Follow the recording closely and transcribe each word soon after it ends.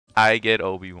I get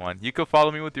Obi-Wan. You can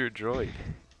follow me with your droid.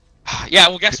 Yeah,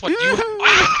 well, guess what?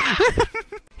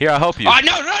 Here, I'll help you. Oh,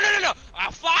 no!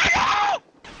 I'll fire!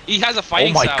 He has a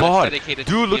fighting style that's dedicated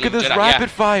to dude, look at this Jedi.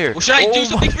 rapid fire. Well, should I do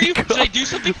something for you? God. Should I do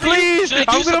something for you? Please,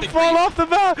 I'm gonna fall off the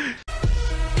map.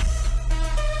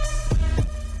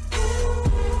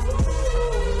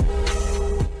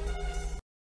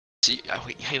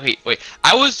 Wait.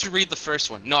 I was to read the first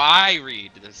one. No, I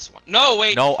read this one. No,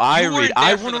 wait. No, I read.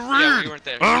 I wanna read. Yeah, you weren't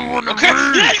there. I wanna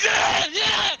read.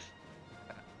 Yeah.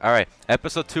 Alright,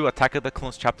 Episode 2, Attack of the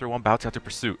Clones, Chapter 1, Bounty Hunter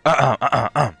Pursuit.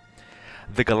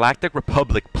 The Galactic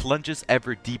Republic plunges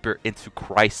ever deeper into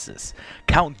crisis.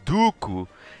 Count Dooku,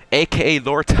 aka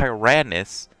Lord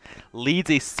Tyrannus,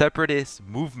 leads a separatist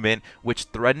movement which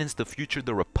threatens the future of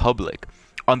the Republic.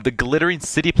 On the glittering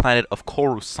city planet of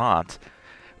Coruscant,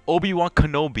 Obi-Wan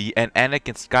Kenobi and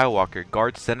Anakin Skywalker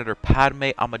guard Senator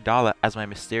Padme Amidala as my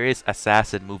mysterious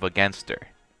assassin move against her.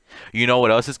 You know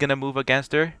what else is gonna move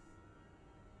against her?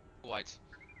 What?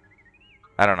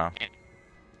 I don't know.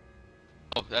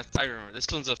 Oh, I remember. This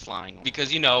one's a flying.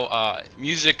 Because, you know,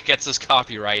 music gets us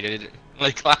copyrighted,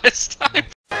 like last time.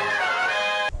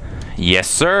 Yes,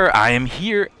 sir. I am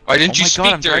here. Why didn't you speak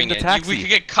God, during it? We could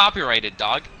get copyrighted,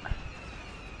 dog.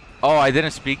 Oh, I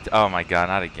didn't speak. Oh my God,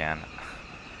 not again.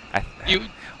 Did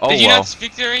you not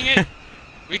speak during it?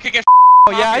 We could get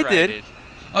Oh yeah, I did.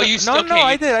 Oh, you no,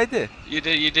 I did. You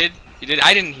did.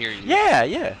 I didn't hear you.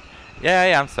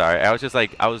 Yeah, I'm sorry. I was just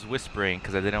like, I was whispering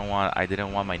because I didn't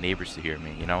want my neighbors to hear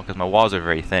me, you know, because my walls are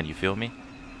very thin. You feel me?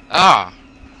 Ah.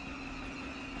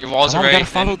 Your walls are very thin. We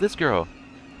gotta follow this girl.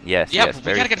 Yes. Yeah, yes,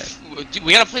 but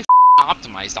we gotta play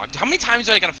optimized, dog. How many times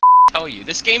do I gotta tell you?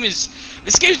 This game is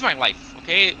my life.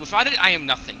 Okay, without it, I am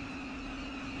nothing.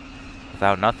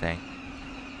 Without nothing.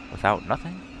 Without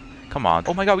nothing? Come on.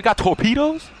 Oh my God, we got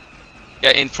torpedoes.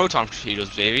 Yeah, in proton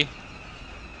torpedoes, baby.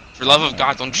 For love of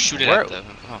God, don't shoot it at them.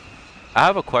 Oh. I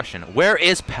have a question. Where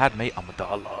is Padme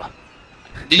Amidala?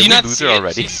 Did you not see her it?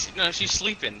 already? She's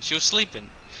sleeping. She was sleeping.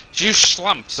 She was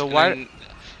slumped. So why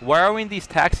are we in these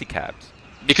taxi cabs?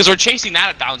 Because we're chasing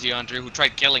that bounty hunter who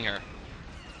tried killing her.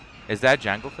 Is that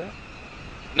Jango Fett?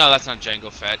 No, that's not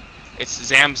Jango Fett. It's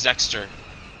Zam Dexter.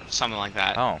 Something like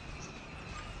that. Oh.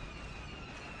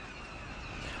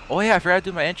 Oh yeah, I forgot to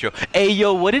do my intro. Hey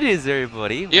yo, what it is,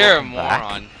 everybody? You're a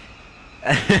moron.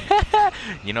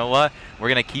 You know what? We're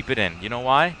gonna keep it in. You know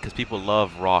why? Because people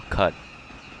love raw cut.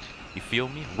 You feel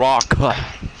me? Raw cut.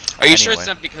 Are you sure it's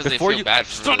not because they feel bad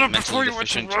for the mentally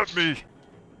deficient? Interrupt me.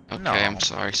 Okay, no. I'm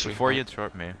sorry, sweetheart. Before you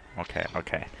interrupt me.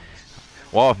 Okay.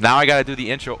 Well, now I gotta do the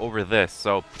intro over this.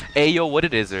 So, hey yo, what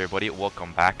it is, everybody?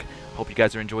 Welcome back. Hope you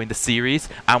guys are enjoying the series.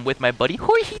 I'm with my buddy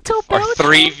Jorgito. Our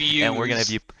 3 views. And we're gonna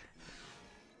be.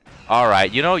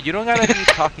 Alright, you know, you don't gotta be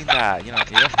talking that, you know,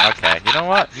 okay, you know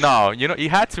what? No, you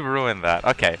had to ruin that,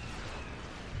 okay.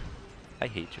 I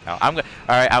hate you now.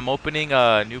 Alright, I'm opening,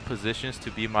 new positions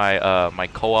to be my, my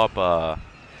co-op,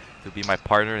 to be my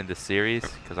partner in this series,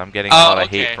 because I'm getting a lot of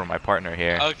hate from my partner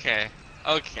here. Okay,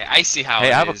 I see how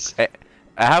it is.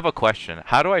 I have a question.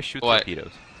 How do I shoot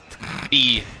torpedoes?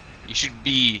 B. You should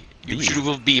B. You should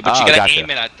move B, but you gotta aim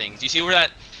it at things. You see where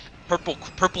that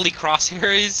purpley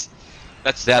crosshair is?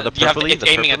 That's the purpley. It's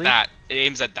aiming at that. It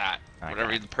aims at that. Okay.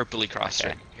 Whatever the purpley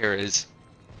crosshair here is.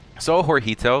 So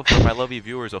Jorgito, for my lovely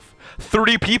viewers of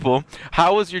 30 people,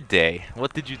 how was your day?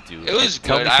 What did you do? It was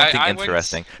Tell good. me something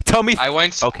interesting. Tell me.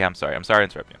 Okay, I'm sorry. I'm sorry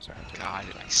to interrupt you. God,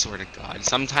 I swear to God.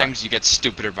 Sometimes you get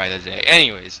stupider by the day.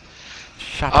 Anyways.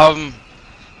 Shut up.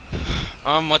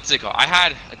 What's it called? I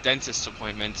had a dentist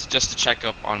appointment just to check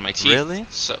up on my teeth. Really?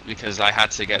 So because I had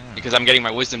to get because I'm getting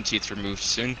my wisdom teeth removed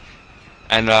soon.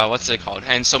 And what's it called?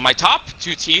 And so my top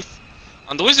 2 teeth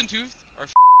on the wisdom tooth are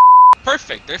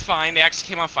perfect. They're fine. They actually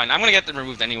came out fine. I'm gonna get them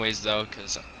removed anyways though,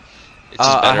 because it's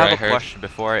just better. I have a question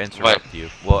before I interrupt you.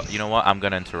 Well, you know what? I'm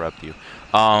gonna interrupt you.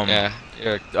 Yeah.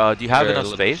 Do you have enough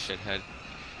space? Shithead.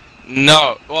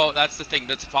 No. Well, that's the thing.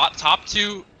 The top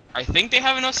 2, I think they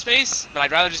have enough space, but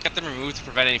I'd rather just get them removed to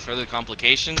prevent any further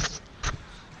complications.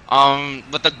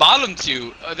 But the bottom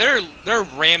 2, they're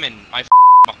ramming my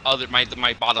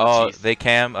my bottom teeth. They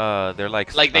cam. They're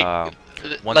like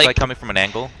one's like coming from an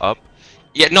angle up.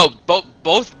 Yeah, no,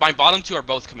 both my bottom 2 are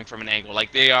both coming from an angle.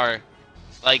 Like they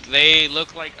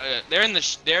look like they're in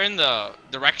the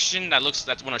direction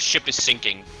that's when a ship is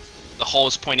sinking. The hull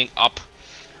is pointing up,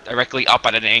 directly up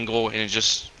at an angle, and it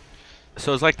just.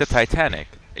 So it's like the Titanic.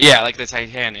 Yeah, like the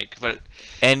Titanic, but.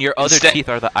 And your other teeth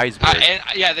are the iceberg.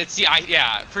 Yeah,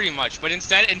 yeah, pretty much. But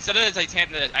instead of the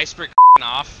Titanic, the iceberg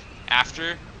off.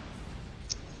 After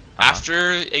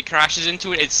it crashes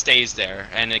into it, it stays there,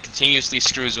 and it continuously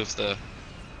screws with the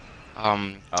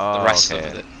rest of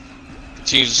it.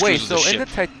 continues to Wait, cruise with so the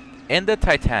ship. in the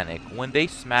Titanic, when they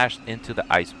smashed into the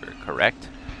iceberg, correct?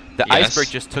 The Yes. iceberg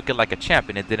just took it like a champ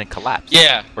and it didn't collapse.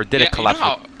 Yeah. Or did Yeah, it collapse? You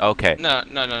know how, Okay. No.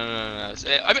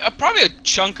 I mean, probably a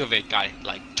chunk of it got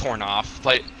like torn off,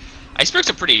 but icebergs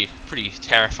are pretty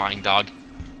terrifying, dog.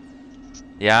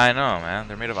 Yeah, I know, man.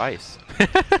 They're made of ice.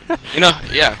 You know,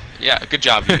 yeah. Good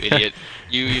job, you idiot.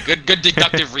 You good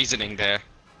deductive reasoning there.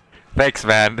 Thanks,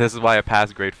 man. This is why I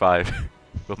passed grade 5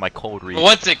 with my cold read.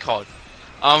 What's it called?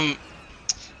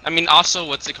 I mean, also,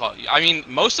 what's it called? I mean,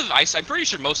 most of the ice. I'm pretty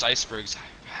sure most icebergs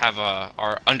have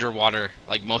are underwater,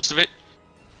 like most of it.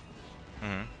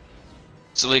 Mhm.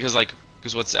 So because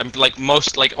what's like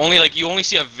most only you only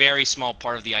see a very small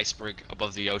part of the iceberg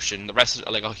above the ocean. The rest,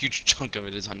 like a huge chunk of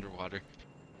it, is underwater.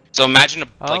 So imagine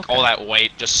like all that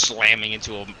weight just slamming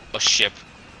into a ship.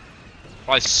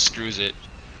 Probably screws it.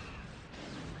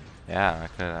 Yeah,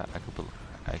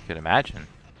 I could imagine.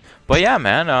 But yeah,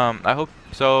 man. I hope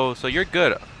so. So you're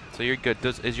good. So you're good.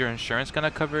 Is your insurance gonna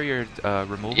cover your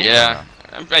removal? Yeah,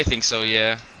 I think so.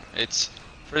 Yeah, it's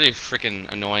pretty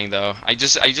freaking annoying though. I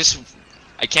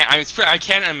can't. I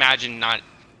can't imagine not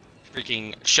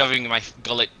freaking shoving my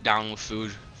gullet down with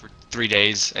food for 3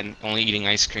 days and only eating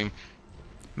ice cream.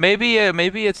 Maybe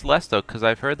it's less though, cause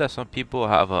I've heard that some people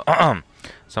have a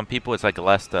some people it's like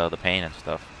less the pain and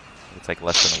stuff. It's like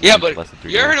less than a week, but less than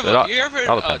 3 you days. ever heard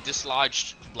of a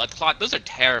dislodged blood clot? Those are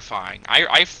terrifying.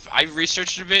 I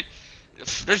researched a bit.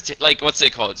 There's like what's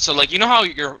it called? So like you know how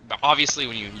you're obviously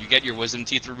when you get your wisdom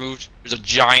teeth removed, there's a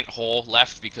giant hole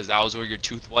left because that was where your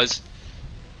tooth was.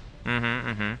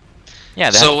 Yeah.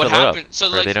 They So have to what fill it up, happened? So or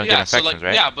like they don't get infections,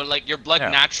 right? yeah, but like your blood Yeah.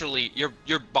 naturally,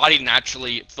 your body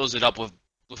naturally fills it up with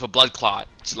a blood clot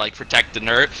to like protect the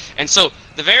nerve. And so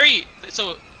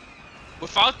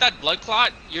without that blood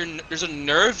clot, there's a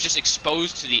nerve just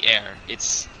exposed to the air.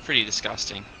 It's pretty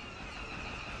disgusting.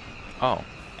 Oh.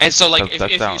 And so like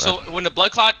when the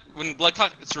blood clot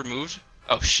is removed,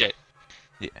 oh shit.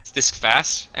 Yeah. It's this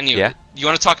fast. Anyway, Yeah. you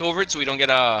want to talk over it so we don't get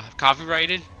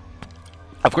copyrighted?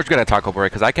 Of course, we're gonna talk over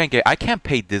it because I can't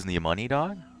pay Disney money,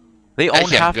 dog. They own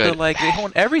they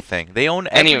own everything. They own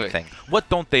Anyway. everything. What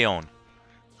don't they own?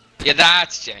 Yeah,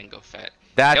 that's Django Fett.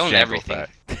 That's they own Jango everything.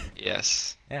 Fett.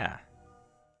 Yes. Yeah.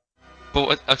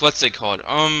 But what's it called?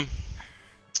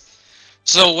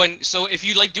 So if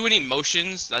you like do any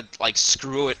motions that like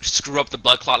screw up the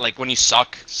blood clot, like when you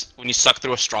suck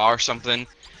through a straw or something,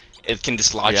 it can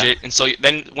dislodge it. And so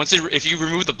then if you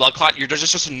remove the blood clot,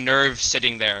 there's just a nerve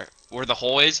sitting there where the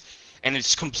hole is, and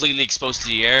it's completely exposed to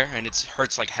the air, and it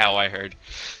hurts like hell. I heard.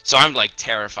 So I'm like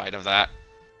terrified of that.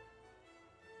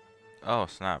 Oh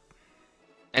snap.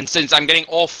 And since I'm getting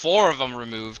all 4 of them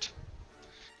removed,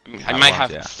 I At might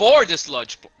once, have 4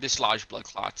 dislodged blood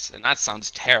clots, and that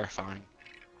sounds terrifying.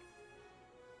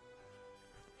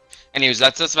 Anyways,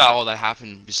 that's about all that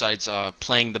happened besides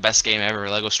playing the best game ever,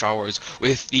 LEGO Star Wars,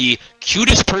 with the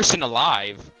cutest person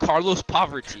alive, Carlos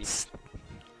Poverty.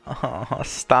 Oh,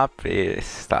 stop it.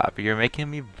 Stop. You're making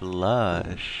me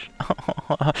blush.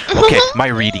 Okay, my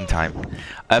reading time.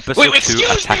 Episode 2,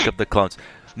 excuse Attack me! of the Clones.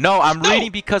 No, I'm No!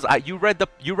 reading because you read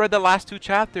the last 2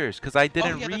 chapters because I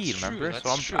didn't yeah, that's read, true, remember? that's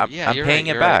So true. I'm Yeah, you're paying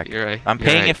right, it you're right, back. you're right, I'm you're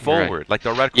paying right, it forward, like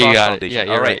the Red You Cross got it, Foundation. yeah,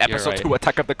 you're All right, right, you're episode right. 2,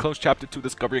 Attack of the Clones, chapter 2,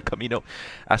 Discovery of Camino.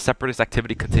 As Separatist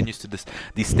activity continues to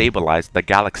destabilize the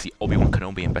galaxy, Obi-Wan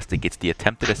Kenobi investigates the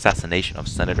attempted assassination of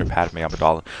Senator Padme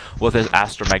Amidala. With his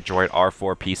astromech droid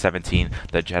R4P-17,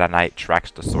 the Jedi Knight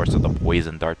tracks the source of the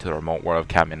poison dart to the remote world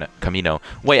of Camino.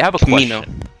 Wait, I have a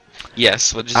question.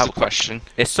 Yes, what is the question?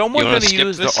 Is someone wanna going to skip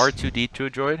use this? the R2D2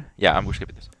 droid? Yeah, I'm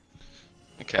skipping this.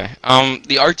 Okay.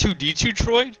 The R2D2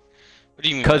 droid? What do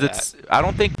you mean by Because I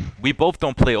don't think we both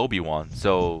don't play Obi-Wan.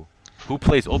 So who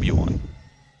plays Obi-Wan?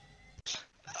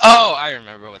 Oh, I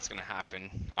remember what's gonna happen.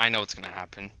 I know what's gonna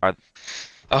happen.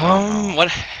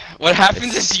 What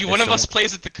happens is one of us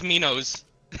plays at the Caminos.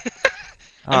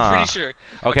 I'm pretty sure.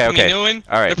 Okay, okay. Caminoing,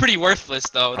 All right. They're pretty worthless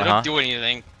though. They don't do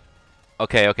anything.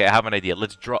 Okay, okay, I have an idea.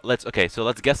 Let's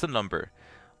guess a number.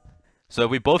 So if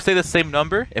we both say the same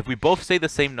number,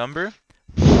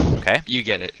 okay? You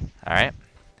get it. All right.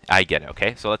 I get it.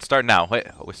 Okay. So let's start now. Wait,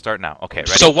 we start now. Okay,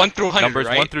 ready? So 1 through 100, Numbers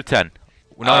right? 1 through 10.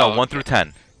 No, Oh, 1 through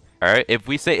 10. All right. If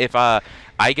I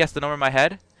guess the number in my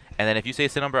head, and then if you say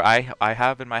it's the number I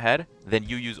have in my head, then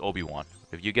you use Obi-Wan.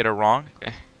 If you get it wrong,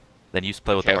 Okay. then you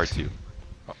play with the Okay. R2.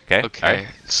 Okay. Okay. All right.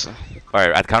 So, All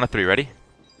right. At the count of 3. Ready?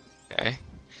 okay.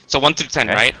 So 1 through 10,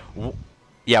 Okay. right?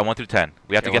 Yeah, 1 through 10.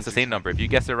 We have Okay, to guess 1 the through same number. If you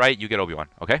guess it right, you get Obi-Wan.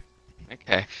 Okay.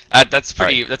 Okay. That's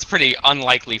pretty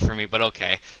unlikely for me, but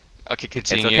okay. Okay,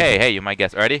 continue. It's okay. Hey, you might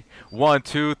guess. Ready? 1,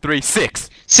 2, 3, 6.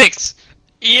 6.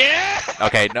 Yeah.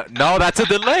 Okay, no, that's a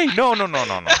delay. No. Whoa, whoa, whoa,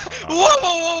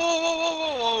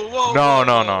 whoa, whoa, whoa, whoa, No,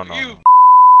 no, whoa, no, no, You. no.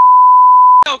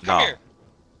 No, come No. here.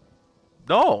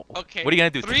 No. Okay. What are you gonna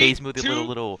do? 3, Phase move the 2.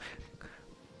 little.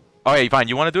 Okay, fine.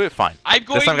 You want to do it? Fine. I'm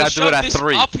going This time I to gotta do it shove at this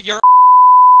 3. up your.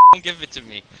 Give it to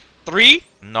me. 3,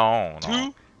 No.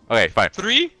 2, Okay, fine.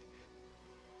 3.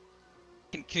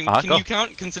 Can Go. you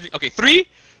count? Consider. Okay, 3,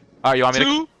 Alright, you want me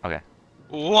 2, to? Okay.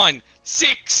 1,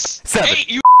 6, 7. 8.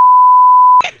 You.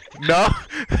 No.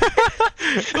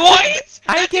 What? I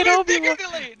That's get even Obi-Wan. bigger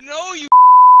delay. No, you.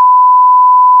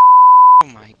 Oh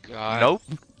my god. Nope.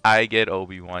 I get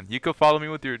Obi-Wan. You can follow me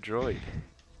with your droid.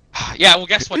 Yeah, well,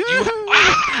 guess what?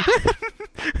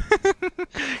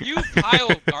 You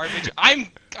pile of garbage. I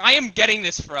am getting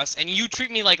this for us, and you treat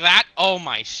me like that? Oh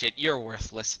my shit, you're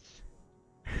worthless.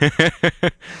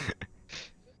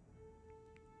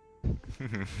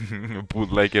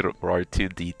 Bootleg it or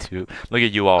R2D2. Look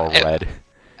at you all red.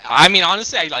 I mean,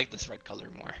 honestly, I like this red color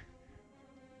more.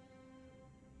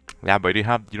 Yeah, but you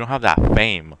don't have that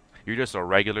fame. You're just a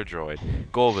regular droid.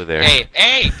 Go over there.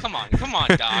 Hey, come on,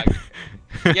 dog.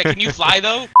 Yeah, can you fly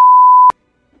though?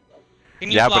 Can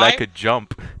you yeah, fly? but I could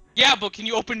jump. Yeah, but can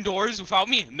you open doors without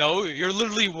me? No, you're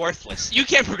literally worthless. You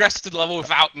can't progress to the level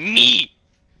without me.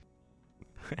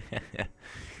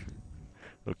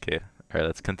 Okay. Alright,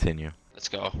 let's continue. Let's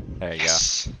go. There you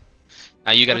Yes.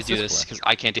 Now you gotta What's do this this for? because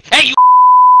I can't do. Hey, you.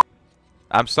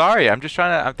 I'm sorry. I'm just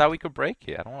trying to. I thought we could break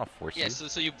it. I don't want to force Yeah. you.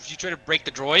 So you try to break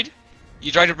the droid.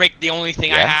 You try to break the only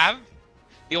thing I Yeah. have.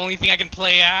 The only thing I can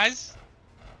play as.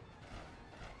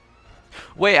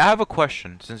 Wait, I have a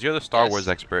question. Since you're the Star Yes. Wars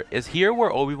expert, is here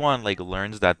where Obi-Wan like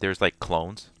learns that there's like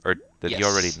clones, or did he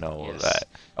already know Yes. that?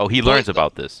 Oh, he Well, learns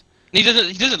about this. He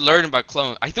doesn't learn about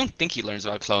clones. I don't think he learns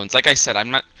about clones. Like I said, I'm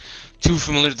not too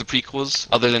familiar with the prequels,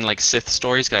 other than like Sith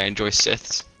stories. 'Cause I enjoy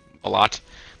Siths a lot.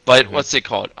 But what's it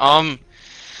called? I'm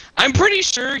pretty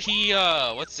sure he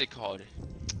what's it called?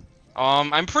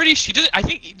 I'm pretty sure he did. I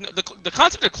think the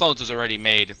concept of clones was already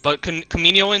made, but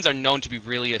Kaminoans are known to be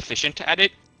really efficient at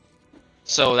it.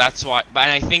 So that's why. But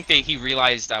I think that he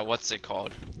realized that what's it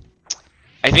called?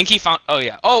 I think he found. Oh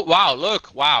yeah. Oh wow!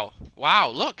 Look! Wow! Wow!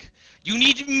 Look! You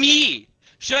need me.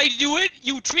 Should I do it?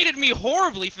 You treated me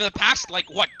horribly for the past like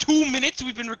what 2 minutes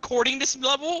we've been recording this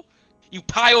level. You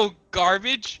pile of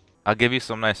garbage. I'll give you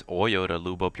some nice oil to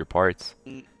lube up your parts.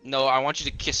 No, I want you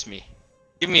to kiss me.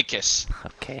 Give me a kiss.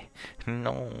 Okay.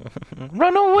 No.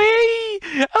 Run away!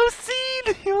 I've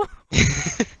seen you.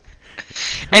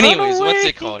 Anyways, Run what's away!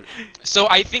 it called? So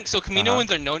I think so.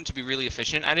 Kaminoans are known to be really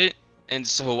efficient at it, and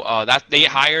so that they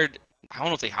hired. I don't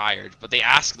know if they hired, but they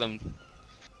asked them.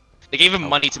 They gave him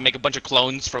money to make a bunch of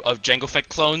clones of Jango Fett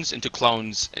clones into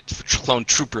clone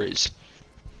troopers.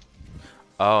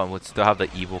 Oh, and would still have the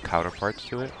evil counterparts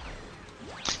to it?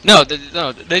 No,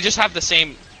 they just have the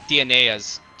same DNA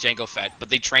as Jango Fett, but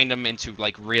they trained them into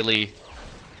like really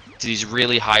these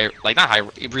really high, like not high,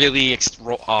 really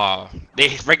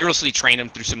they rigorously train them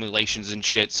through simulations and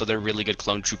shit, so they're really good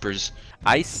clone troopers.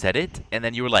 I said it, and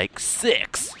then you were like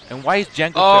 6. And why is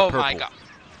Jango Oh Fett purple? my god.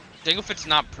 Jango Fett's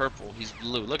not purple, he's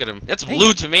blue. Look at him. That's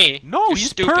blue to me. No, You're he's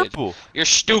stupid. purple. You're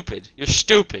stupid. You're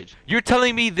stupid. You're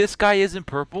telling me this guy isn't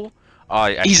purple? Oh,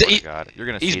 I swear to God, you're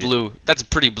gonna see He's it. blue. That's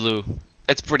pretty blue.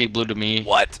 That's pretty blue to me.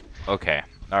 What? Okay.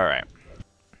 All right.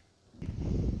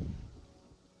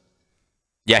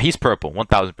 Yeah, he's purple.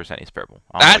 1000% he's purple.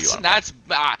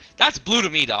 That's blue to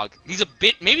me, dog. He's a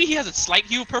bit. Maybe he has a slight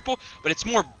hue of purple, but it's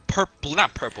more purple.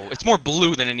 Not purple. It's more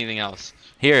blue than anything else.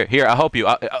 Here, I'll help you.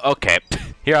 Okay.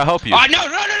 Here, I'll help you. Oh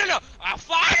no! I'll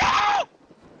fire!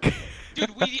 Dude,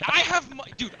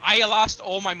 dude, I lost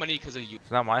all my money because of you.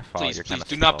 It's not my fault. Please, You're please, kinda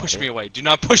do not slow, push okay? me away. Do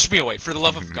not push me away, for the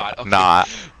love of God. Okay. Nah.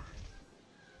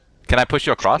 Can I push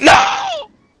you across? No!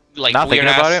 Like Not thinking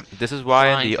weird about ass it. This is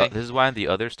why flying thing. this is why in the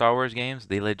other Star Wars games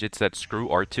they legit said screw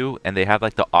R2, and they have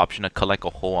like the option to collect a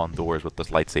hole on doors with those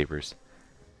lightsabers.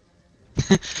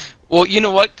 Well, you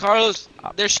know what, Carlos?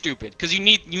 They're stupid because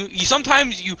you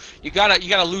sometimes you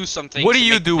gotta lose something. What do to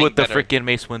you make do thing with the better. freaking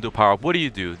Mace Windu power up? What do you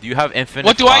do? Do you have infinite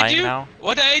What do I flying do? now?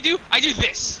 What do I do? I do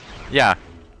this. Yeah.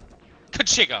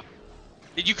 Kachiga.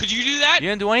 Could you do that? You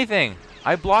didn't do anything.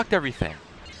 I blocked everything.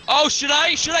 Oh, should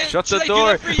I Shut should the I door. do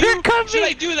that for you? They're coming. Should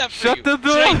I do that for Shut you? the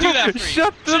door. Should I do that for you?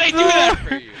 Shut the Should I do that door.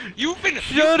 for you? You've been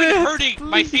Shut hurting it,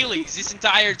 my please. feelings this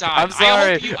entire time. I'm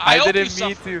sorry. I hope didn't you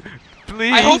mean suffer. to.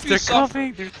 Please, I hope you they're suffer.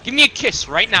 coming. They're... Give me a kiss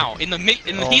right now in the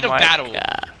Oh heat of my battle.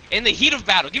 God. In the heat of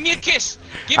battle, give me a kiss.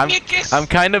 Give me a kiss. I'm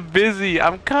kind of busy.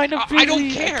 I'm kind of busy. I don't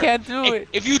care. I can't do it.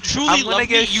 If you truly I'm gonna love me,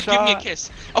 get you give me a shot. kiss.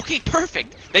 Okay,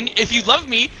 perfect. Then if you love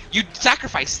me, you'd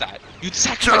sacrifice that. You'd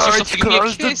sacrifice yourself to give me a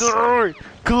Close the kiss. door.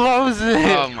 Close it!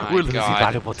 Oh my We're losing god.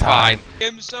 valuable time. Fine.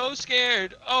 I'm so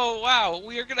scared. Oh wow,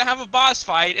 we are gonna have a boss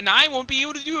fight and I won't be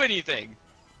able to do anything.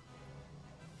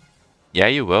 Yeah,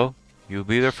 you will. You'll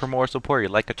be there for more support. You're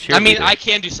like a cheerleader. I mean, I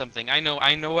can do something. I know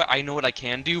what I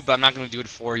can do, but I'm not gonna do it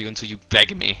for you until you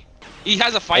beg me. He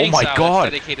has a fighting my style God.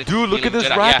 that's dedicated to Dude, look at healing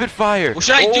this Jedi. rapid Yeah. fire. Well,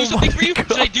 should I do Oh something my for you? God.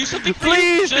 Should I do something for you?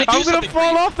 Please, Should I do I'm gonna something for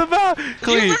fall you? off the map. Do you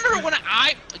Please.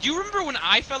 remember when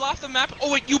I fell off the map?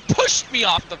 Oh wait, you pushed me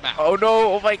off the map. Oh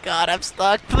no! Oh my God! I'm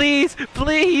stuck. Please,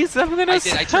 please! I'm gonna. I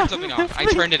did. I turned something on. I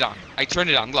turned it on. I turned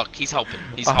it on. Look, he's helping.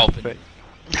 He's Oh, helping. thank-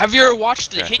 Have you ever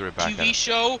watched the Yeah, hit threw it back TV at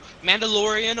show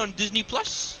Mandalorian on Disney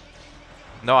Plus?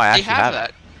 No, I They actually have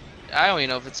haven't. that. I don't even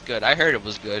know if it's good. I heard it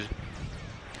was good.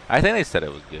 I think they said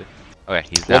it was good. Okay,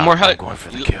 he's One down. more I'm hit. going for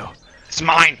the You- kill. It's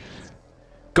mine.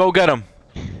 Go get him.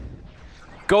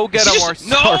 Go get him, or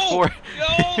No! or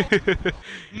No!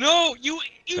 No! You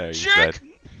There, he's jerk! dead.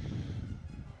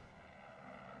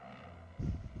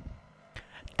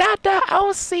 Dada,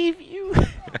 I'll save you.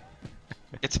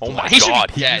 It's Oh my he should God,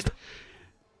 be he dead. used-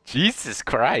 Jesus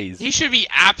Christ. He should be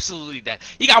absolutely dead.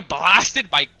 He got blasted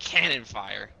by cannon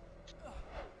fire.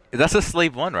 That's a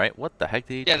slave one, right? What the heck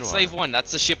did he Yeah, do the on Slave it? 1.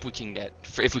 That's the ship we can get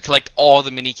if we collect all the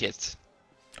mini kits.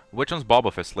 Which one's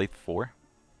Boba Fett? Slave 4?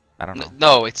 I don't know.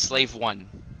 No, it's Slave 1.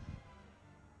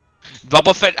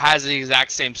 Boba Fett has the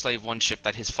exact same Slave 1 ship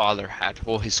that his father had.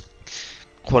 Well, his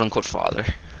quote-unquote father.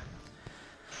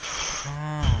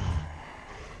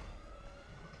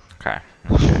 Okay.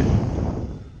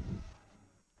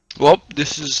 Well,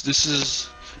 this is.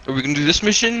 Are we gonna do this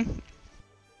mission?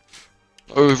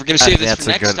 Or are we gonna save think this that's for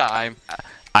a next good- time?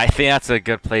 I think that's a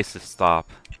good place to stop.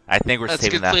 I think we're That's a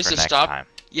saving good that place for to next stop. time.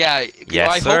 Yeah, Yes,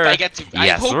 I sir. hope I get to. I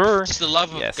Yes, hope, sir. just the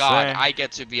love of Yes, God, sir. I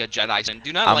get to be a Jedi. And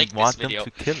do not I like this want them video.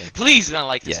 to kill him. Please do not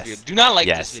like this Yes. video. Do not like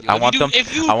Yes, this video. I want them.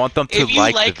 I want them to if you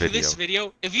like like the video. this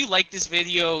video, if you like this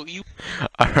video, you.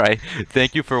 All right.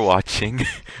 Thank you for watching.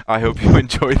 I hope you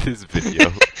enjoyed this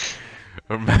video.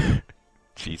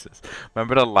 Jesus.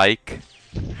 Remember to like.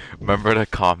 Remember to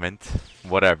comment.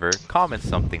 Whatever. Comment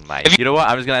something nice. You know what?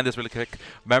 I'm just gonna end this really quick.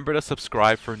 Remember to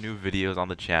subscribe for new videos on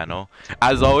the channel.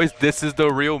 As always, this is the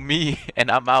real me,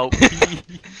 and I'm out.